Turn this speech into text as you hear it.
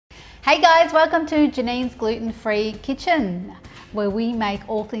Hey guys, welcome to Janine's gluten-free kitchen, where we make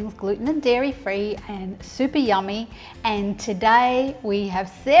all things gluten and dairy free and super yummy. And today we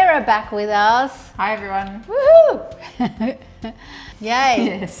have Sarah back with us. Hi everyone. Woohoo!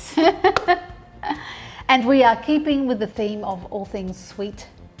 Yay! Yes. And we are keeping with the theme of all things sweet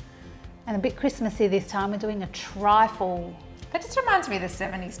and a bit Christmassy this time. We're doing a trifle. That just reminds me of the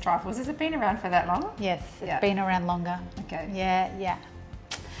 70s trifles. Has it been around for that long? Yes, it's been around longer. Okay. Yeah.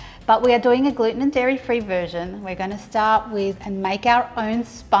 But we are doing a gluten and dairy free version. We're going to start with and make our own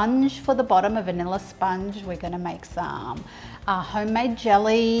sponge for the bottom, a vanilla sponge. We're going to make some homemade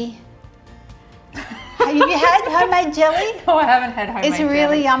jelly. Have you had homemade jelly? No, I haven't had homemade jelly. It's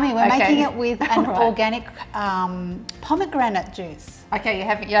really yummy. We're Okay. making it with an Right. organic pomegranate juice. Okay,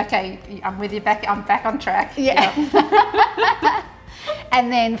 okay, I'm with you back. I'm back on track. Yeah. Yep.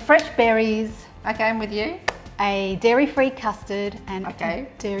 And then fresh berries, Okay, I'm with you. a dairy-free custard, and Okay.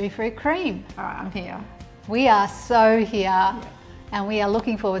 a dairy-free cream. All right, I'm here. We are so here, and we are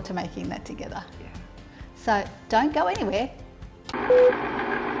looking forward to making that together. Yeah. So don't go anywhere.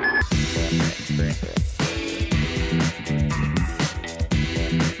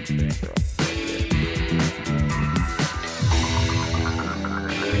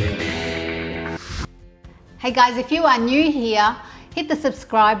 Hey guys, if you are new here, hit the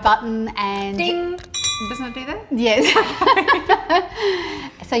subscribe button and Ding. Doesn't it do that? yes,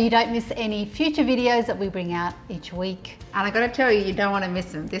 so you don't miss any future videos that we bring out each week. And I got to tell you, you don't want to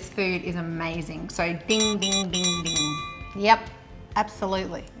miss them. This food is amazing. So ding, ding, ding, ding. Yep,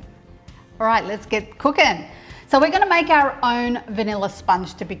 absolutely. All right, let's get cooking. So we're going to make our own vanilla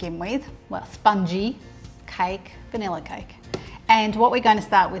sponge to begin with. Well, spongy cake, vanilla cake. And what we're going to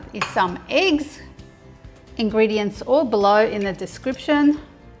start with is some eggs. Ingredients all below in the description.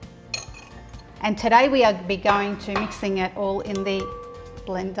 And today we are going to mixing it all in the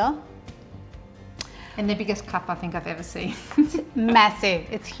blender. And the biggest cup I think I've ever seen. It's massive,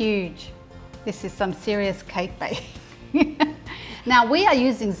 it's huge. This is some serious cake baking. Now we are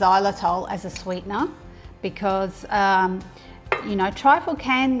using xylitol as a sweetener because you know, trifle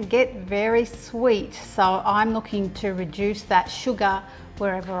can get very sweet, so I'm looking to reduce that sugar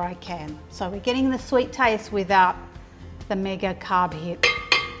wherever I can. So we're getting the sweet taste without the mega carb hit.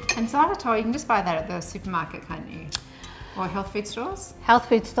 And xylitol, you can just buy that at the supermarket, can't you? Or health food stores? Health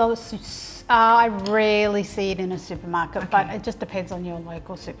food stores, I rarely see it in a supermarket, but it just depends on your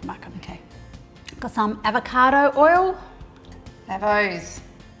local supermarket. Okay. Got some avocado oil. Avos.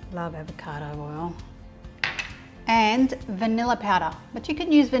 Love avocado oil. And vanilla powder, but you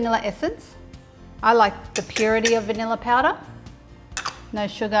can use vanilla essence. I like the purity of vanilla powder. No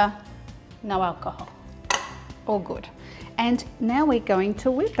sugar, no alcohol. All good. And now we're going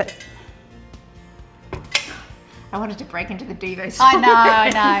to whip it. I wanted to break into the Devo. I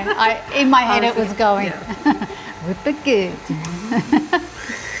know. In my head it was going. Yeah. Whip it good.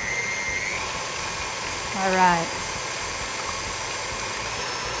 All right.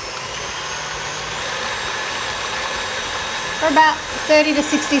 For about 30 to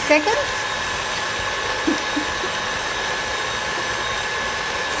 60 seconds.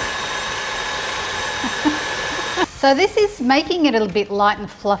 So this is making it a little bit light and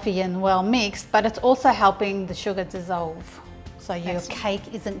fluffy and well mixed, but it's also helping the sugar dissolve. So your cake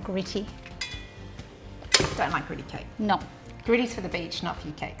isn't gritty. Don't like gritty cake. No, Gritty's for the beach, not for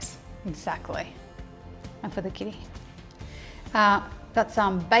your cakes. exactly. And for the kitty. Got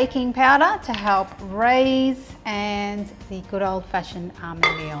some baking powder to help raise and the good old fashioned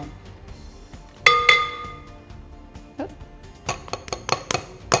almond meal. Oop.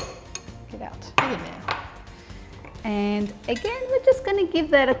 Get out. Get in there. And again, we're just going to give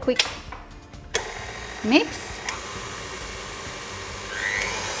that a quick mix.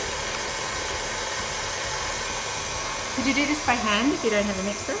 Could you do this by hand if you don't have a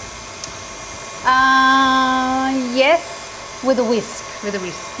mixer? Yes, with a whisk. With a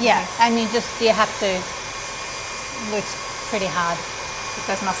whisk? Yeah, Okay. and you have to whisk pretty hard. With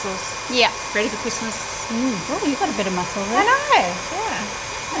those muscles. Yeah. Ready for Christmas? Oh, you've got a bit of muscle there. I know,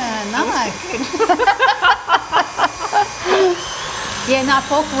 yeah. Nice. Yeah, no,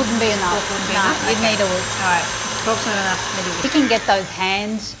 fork wouldn't be enough. Fork wouldn't be No, enough? you'd Okay. need a whisk. All right, fork's not enough, maybe You whisk. can get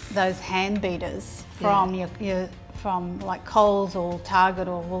those hand beaters from your from like Coles or Target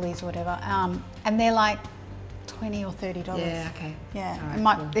or Woolies or whatever, and they're like $20 or $30. Yeah, okay. Yeah, All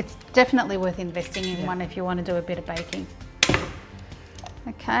right, cool. it's definitely worth investing in one if you want to do a bit of baking.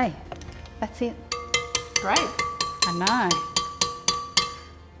 Okay, that's it. Great. I know.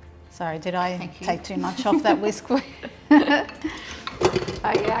 Sorry, did I Thank you. take too much off that whisk? Oh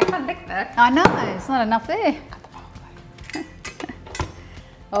yeah, I can't lick that. I know, it's not enough there.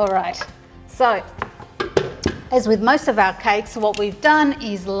 All right, so as with most of our cakes, what we've done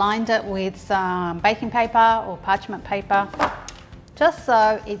is lined it with some baking paper or parchment paper, just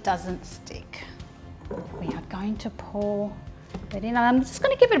so it doesn't stick. We are going to pour that in. I'm just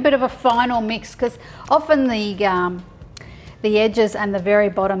going to give it a bit of a final mix because often the edges and the very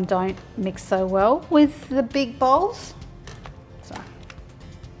bottom don't mix so well with the big bowls. So,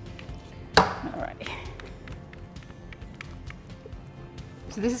 alrighty.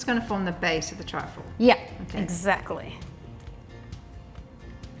 So this is going to form the base of the trifle? Yeah, okay. Exactly.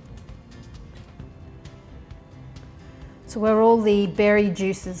 So where all the berry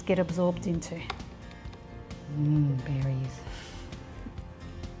juices get absorbed into. Berries.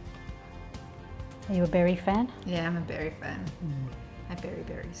 Are you a berry fan? Yeah, I'm a berry fan. I berry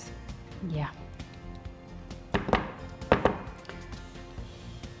berries. Yeah.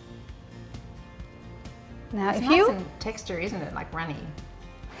 Now, It's if nice you in texture, isn't it? Like runny.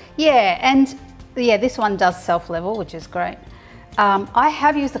 Yeah, and yeah, this one does self-level, which is great. I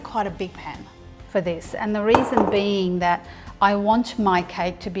have used quite a big pan for this, and the reason being that I want my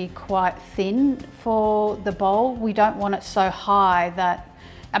cake to be quite thin for the bowl. We don't want it so high that,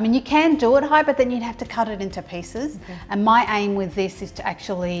 I mean, you can do it high, but then you'd have to cut it into pieces. Okay. And my aim with this is to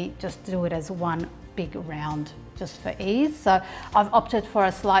actually just do it as one big round, just for ease. So I've opted for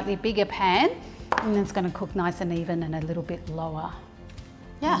a slightly bigger pan, and it's going to cook nice and even and a little bit lower.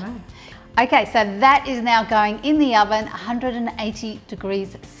 Yeah. Okay, so that is now going in the oven, 180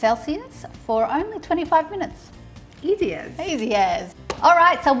 degrees Celsius for only 25 minutes. Easy as. Easy as. All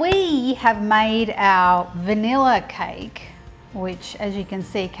right, so we have made our vanilla cake, which as you can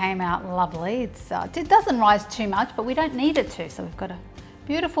see came out lovely. It doesn't rise too much, but we don't need it to. So we've got a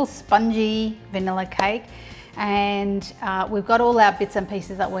beautiful spongy vanilla cake, and we've got all our bits and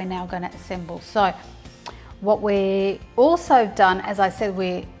pieces that we're now going to assemble. So what we also done, as I said,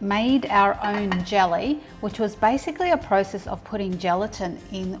 we made our own jelly, which was basically a process of putting gelatin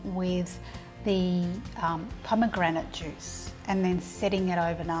in with the pomegranate juice and then setting it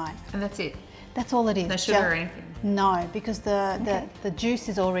overnight. And that's it? That's all it is. No sugar or anything? No, because the juice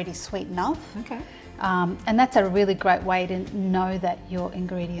is already sweet enough. Okay. And that's a really great way to know that your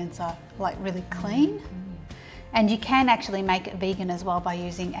ingredients are like really clean. And you can actually make it vegan as well by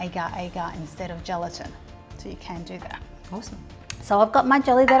using agar-agar instead of gelatin. So you can do that. Awesome. So I've got my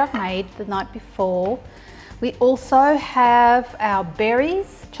jelly that I've made the night before. We also have our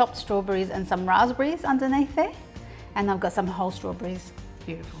berries, chopped strawberries and some raspberries underneath there. And I've got some whole strawberries.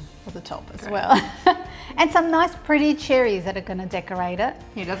 Beautiful. For the top as well. And some nice pretty cherries that are going to decorate it.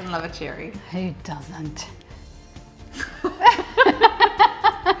 Who doesn't love a cherry? Who doesn't?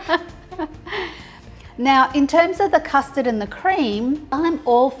 Now, in terms of the custard and the cream, I'm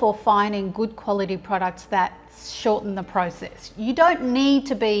all for finding good quality products that shorten the process. You don't need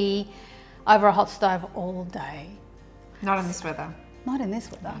to be over a hot stove all day. Not in this weather. Not in this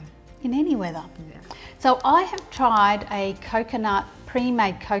weather. In any weather. Yeah. So I have tried a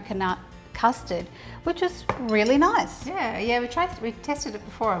pre-made coconut custard, which is really nice. Yeah, we tested it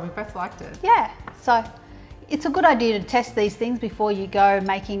before and we both liked it. Yeah, so it's a good idea to test these things before you go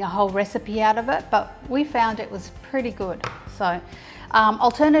making a whole recipe out of it, but we found it was pretty good. So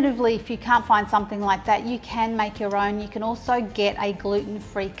alternatively, if you can't find something like that, you can make your own. You can also get a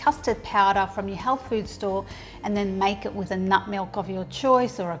gluten-free custard powder from your health food store and then make it with a nut milk of your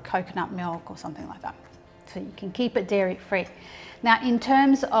choice or a coconut milk or something like that. So you can keep it dairy-free. Now, in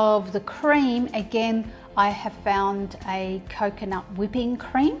terms of the cream, again, I have found a coconut whipping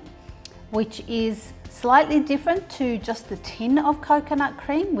cream, which is slightly different to just the tin of coconut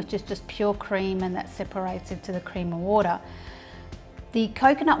cream, which is just pure cream and that separates into the cream and water. The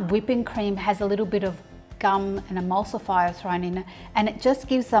coconut whipping cream has a little bit of gum and emulsifier thrown in it, and it just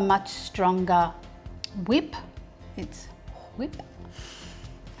gives a much stronger whip. It's whip.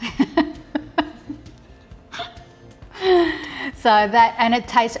 So that, and it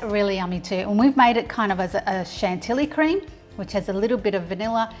tastes really yummy too. And we've made it kind of as a chantilly cream, which has a little bit of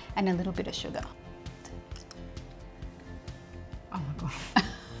vanilla and a little bit of sugar. Oh my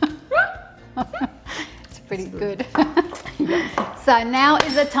God. It's pretty good. So now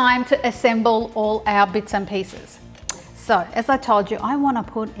is the time to assemble all our bits and pieces. So as I told you, I want to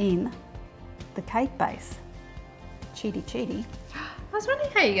put in the cake base. Cheaty. I was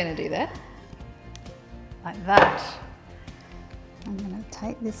wondering how you're going to do that. Like that. I'm going to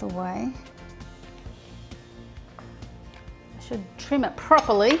take this away. I should trim it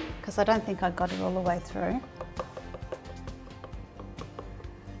properly because I don't think I got it all the way through.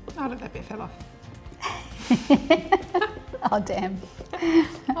 Oh, look, that bit fell off. Oh, damn.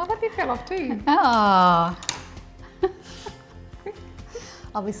 Oh, that bit fell off too. Oh.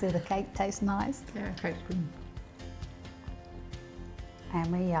 Obviously the cake tastes nice. Yeah, cake's good.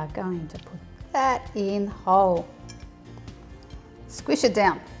 And we are going to put that in whole. Squish it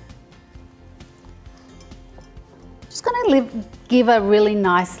down. Just going to give a really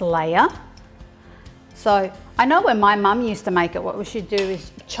nice layer. So I know when my mum used to make it, what we should do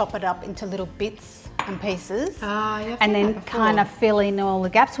is chop it up into little bits and pieces, and then kind of fill in all the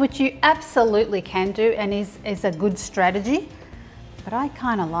gaps, which you absolutely can do and is a good strategy. But I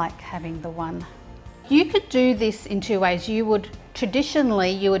kind of like having the one. You could do this in two ways.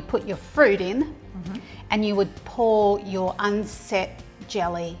 Traditionally, you would put your fruit in, and you would pour your unset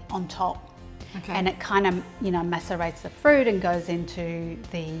jelly on top. Okay. And it kind of, you know, macerates the fruit and goes into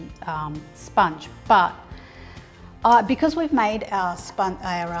the sponge. But because we've made our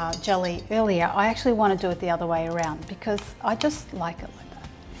jelly earlier, I actually want to do it the other way around because I just like it like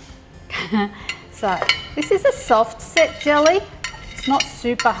that. So this is a soft set jelly. It's not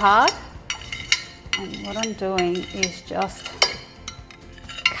super hard. And what I'm doing is just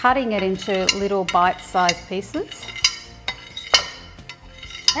cutting it into little bite-sized pieces.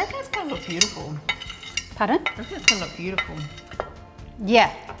 I reckon it's going to look beautiful. Pardon? I reckon it's going to look beautiful.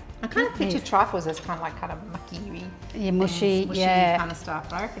 Yeah. I kind of picture trifles as kind of mucky, mushy, mushy kind of stuff.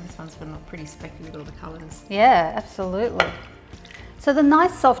 But I reckon this one's going to look pretty specky with all the colours. Yeah, absolutely. So the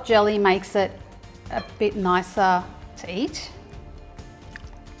nice soft jelly makes it a bit nicer to eat.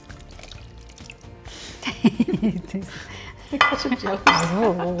 It's such a jelly.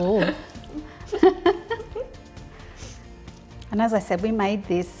 And as I said, we made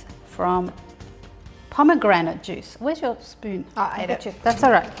this from pomegranate juice. Where's your spoon? I ate it. That's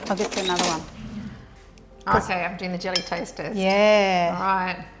all right. I'll get you another one. Okay, I'm doing the jelly taste test. Yeah. All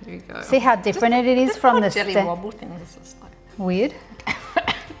right, here we go. See how different it is from the jelly wobble thing. This is like weird.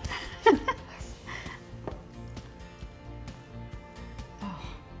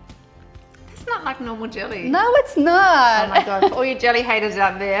 It's not like normal jelly. No, it's not. Oh my God, for all you jelly haters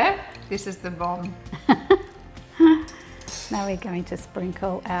out there, this is the bomb. Now we're going to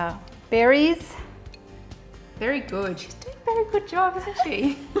sprinkle our berries. Very good. She's doing a very good job, isn't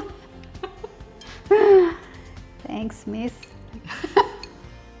she? Thanks, miss.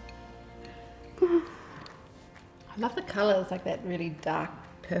 I love the colours, like that really dark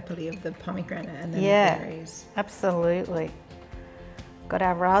purpley of the pomegranate and then the berries. Absolutely. Got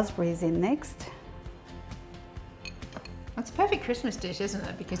our raspberries in next. It's a perfect Christmas dish, isn't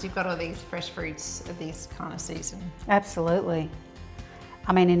it? Because you've got all these fresh fruits at this kind of season. Absolutely.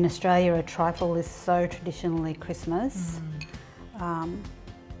 I mean, in Australia, a trifle is so traditionally Christmas.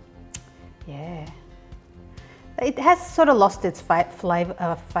 Yeah. It has sort of lost its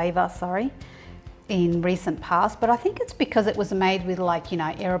favour, in recent past, but I think it's because it was made with, like, you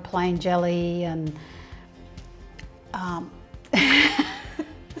know, aeroplane jelly and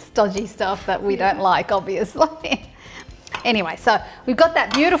stodgy stuff that we don't like, obviously. Anyway, so we've got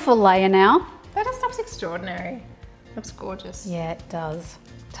that beautiful layer now. That just looks extraordinary. Looks gorgeous. Yeah, it does.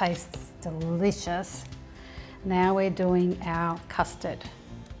 Tastes delicious. Now we're doing our custard.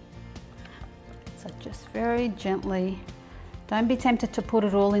 So just very gently. Don't be tempted to put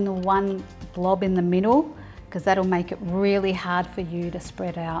it all in the one blob in the middle, because that'll make it really hard for you to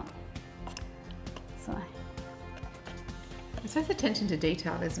spread out. So. It's with attention to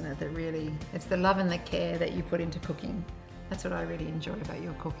detail, isn't it? That really, it's the love and the care that you put into cooking. That's what I really enjoy about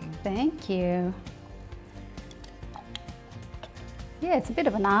your cooking. Thank you. Yeah, it's a bit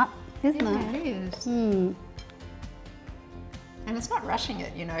of an art, isn't it? It is. Mm. And it's not rushing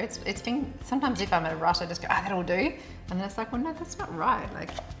it, you know. It's been, sometimes if I'm in a rush, I just go, that'll do. And then it's like, well, no, that's not right.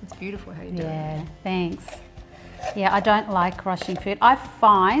 Like, it's beautiful how you do it. Yeah, thanks. Yeah, I don't like rushing food. I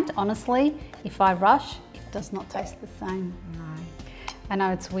find, honestly, if I rush, it does not taste the same. No. I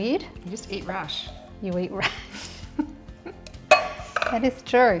know it's weird. You just eat rush. You eat rush. That is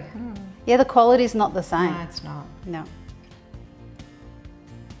true. Mm. Yeah, the quality's not the same. No, it's not. No.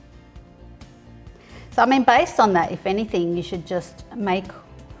 So, I mean, based on that, if anything, you should just make,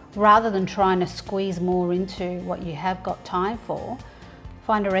 rather than trying to squeeze more into what you have got time for,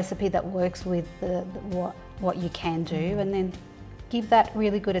 find a recipe that works with what you can do, and then give that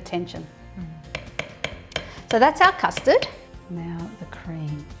really good attention. So that's our custard. Now the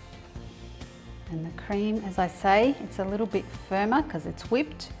cream. And the cream, as I say, it's a little bit firmer because it's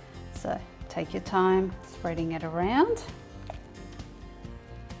whipped. So take your time spreading it around.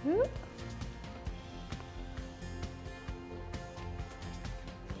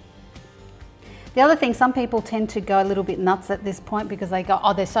 The other thing, some people tend to go a little bit nuts at this point because they go,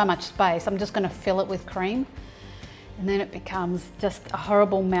 oh, there's so much space, I'm just going to fill it with cream. And then it becomes just a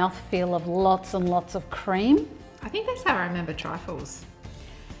horrible mouthfeel of lots and lots of cream. I think that's how I remember trifles.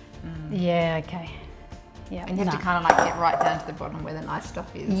 Yeah, okay. Yeah, And you have to kind of like get right down to the bottom where the nice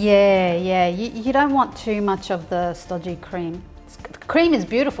stuff is. Yeah, yeah. You don't want too much of the stodgy cream. Cream is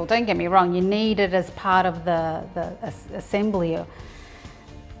beautiful, don't get me wrong. You need it as part of the assembly,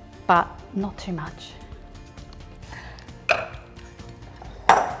 but not too much.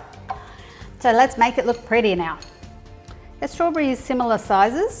 So let's make it look pretty now. Get strawberries similar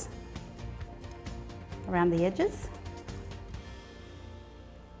sizes around the edges.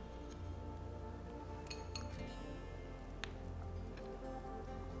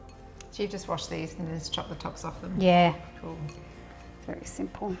 So you just wash these and then just chop the tops off them? Yeah. Cool. Very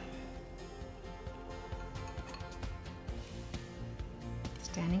simple.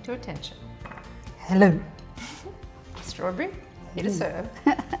 Standing to attention. Hello. Strawberry, here to serve.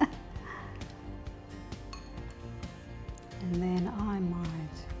 And then I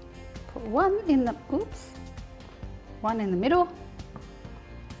might put one in the, one in the middle.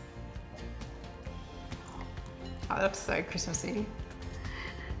 Oh, that's so Christmassy.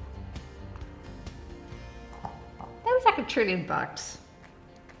 That was like $1 trillion. It's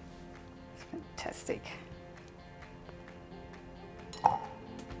fantastic.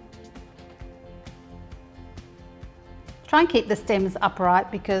 Try and keep the stems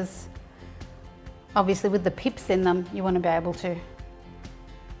upright because obviously with the pips in them, you want to be able to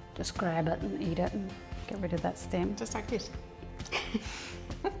just grab it and eat it and get rid of that stem. Just like this.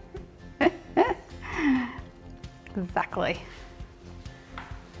 Exactly.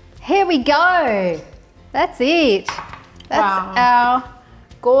 Here we go. That's it. That's our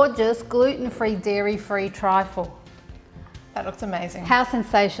gorgeous gluten-free, dairy-free trifle. That looks amazing. How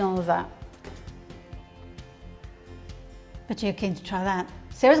sensational is that? But you're keen to try that.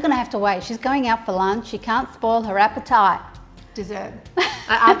 Sarah's going to have to wait. She's going out for lunch. She can't spoil her appetite. Dessert.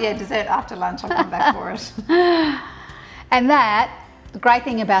 Yeah, dessert after lunch. I'll come back for it. And that, the great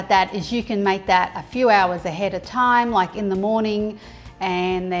thing about that is you can make that a few hours ahead of time, like in the morning,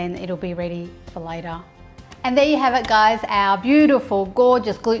 and then it'll be ready for later. And there you have it, guys, our beautiful,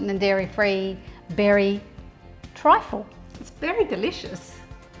 gorgeous, gluten and dairy-free berry trifle. It's very delicious.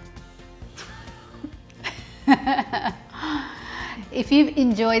 If you've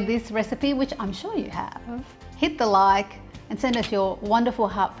enjoyed this recipe, which I'm sure you have, hit the like and send us your wonderful,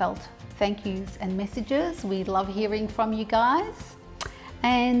 heartfelt thank yous and messages. We love hearing from you guys.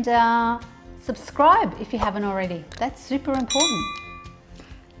 And subscribe if you haven't already. That's super important.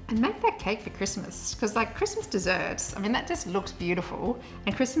 And make that cake for Christmas, because like Christmas desserts, I mean, that just looks beautiful.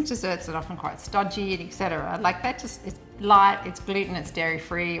 And Christmas desserts are often quite stodgy and etc. Like that just, it's light, it's gluten, it's dairy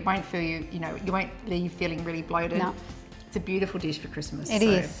free. It won't feel you, you won't leave feeling really bloated. No. It's a beautiful dish for Christmas. It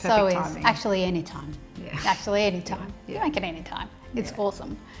is, so is. Timing. Actually anytime. Yeah. Actually anytime. Yeah. You make it anytime. It's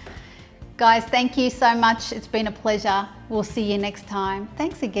awesome. Guys, thank you so much. It's been a pleasure. We'll see you next time.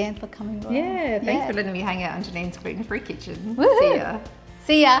 Thanks again for coming by. Yeah, thanks for letting me hang out on Janine's gluten-free kitchen. Woohoo. See ya.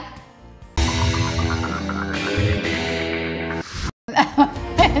 See ya.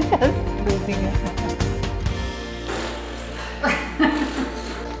 Just losing it.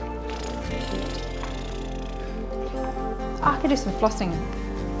 I could do some flossing.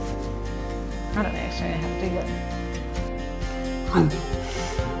 I don't actually know how to do that.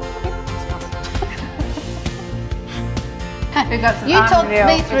 We've got some you talked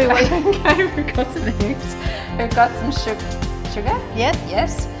me through it. Okay, we've got some eggs. We've got some sugar. Yes.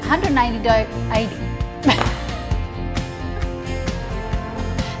 Yes. 180 to 80.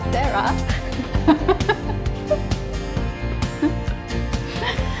 Sarah.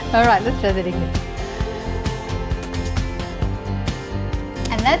 All right, let's try that again.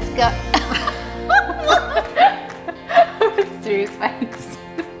 And let's go. Serious face.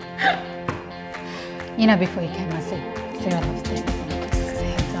 Before you came, I said, Sarah loves dancing. Just as a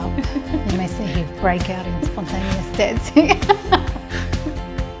heads up. You may see her break out in spontaneous dancing.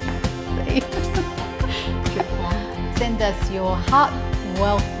 See? Send us your heart,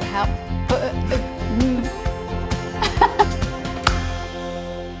 wealth,